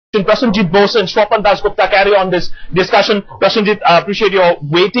Prasenjit Bose and Swapan Dasgupta carry on this discussion. Prasenjit, I appreciate your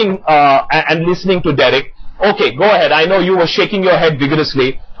waiting and listening to Derek. Okay, go ahead. I know you were shaking your head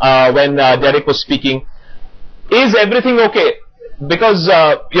vigorously when Derek was speaking. Is everything okay? Because,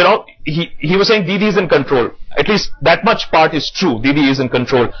 you know, he was saying Didi is in control. At least that much part is true. Didi is in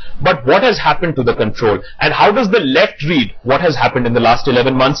control. But what has happened to the control? And how does the left read what has happened in the last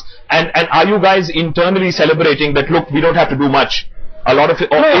 11 months? And are you guys internally celebrating that, look, we don't have to do much? A lot of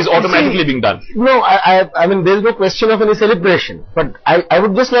it is automatically being done. No, I mean, there is no question of any celebration. But I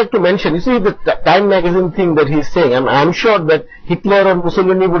would just like to mention, you see, the Time magazine thing that he's saying, I'm sure that Hitler or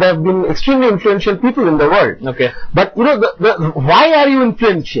Mussolini would have been extremely influential people in the world. Okay. But, you know, why are you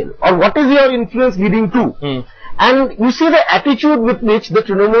influential? Or what is your influence leading to? And you see the attitude with which the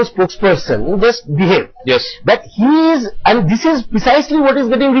Trinamool spokesperson just behaved. Yes. That he is, and this is precisely what is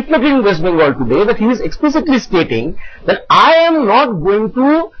getting reflected in West Bengal today, that he is explicitly stating that I am not going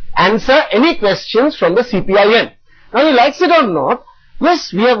to answer any questions from the CPIM. Now he likes it or not,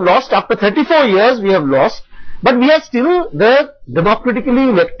 yes, we have lost, after 34 years we have lost, but we are still the democratically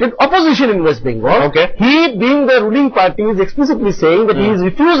elected opposition in West Bengal. Okay. He, being the ruling party, is explicitly saying that he is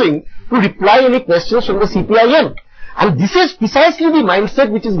refusing to reply any questions from the CPIM. And this is precisely the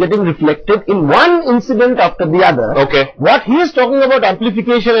mindset which is getting reflected in one incident after the other. Okay. What he is talking about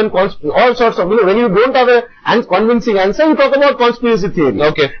amplification and all sorts of, you know, when you don't have a convincing answer, you talk about conspiracy theory.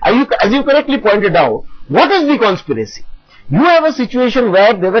 Okay. As you correctly pointed out, what is the conspiracy? You have a situation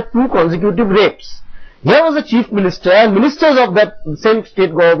where there were 2 consecutive rapes. Here was the chief minister and ministers of that same state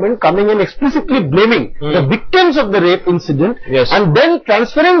government coming and explicitly blaming the victims of the rape incident, and then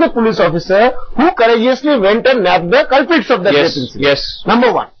transferring the police officer who courageously went and nabbed the culprits of that rape incident. Yes.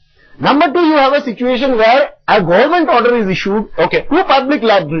 Number 1. Number 2, you have a situation where a government order is issued to public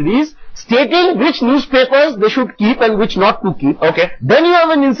libraries stating which newspapers they should keep and which not to keep. Okay. Then you have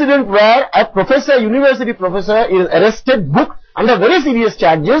an incident where a professor, university professor, is arrested, booked under very serious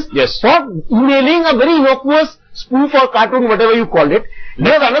charges for emailing a very innocuous spoof or cartoon, whatever you call it.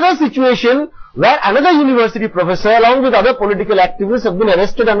 You have another situation where another university professor along with other political activists have been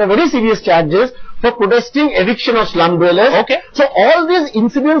arrested under very serious charges for protesting eviction of slum dwellers. Okay. So all these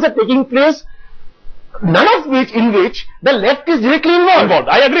incidents are taking place, none of which in which the left is directly involved.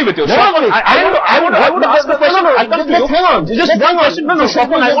 I agree with you. I would ask the question. Hang on. Just one question. No,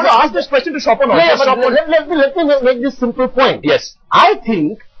 Swapan, I want to ask this question to Swapan. Let me make this simple point. Yes. I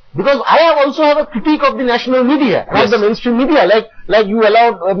think, because I also have a critique of the national media, of the mainstream media, like you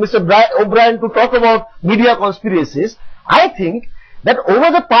allowed Mr. O'Brien to talk about media conspiracies. I think that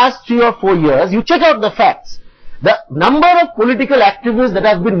over the past 3 or 4 years, you check out the facts. The number of political activists that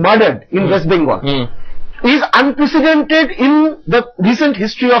have been murdered in West Bengal is unprecedented in the recent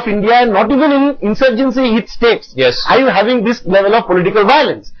history of India, and not even in insurgency hit states. Yes. Are you having this level of political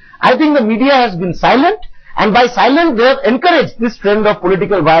violence? I think the media has been silent, and by silent they have encouraged this trend of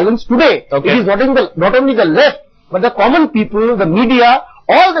political violence today. Okay. It is not only the left, but the common people, the media,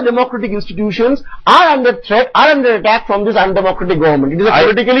 all the democratic institutions are under threat, are under attack from this undemocratic government. It is a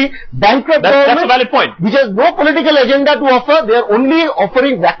politically bankrupt government. That's a valid point. Which has no political agenda to offer. They are only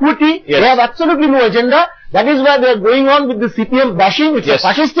offering vacuity. Yes. They have absolutely no agenda. That is why they are going on with the CPM bashing. It's a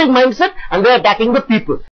fascistic mindset, and they are attacking the people.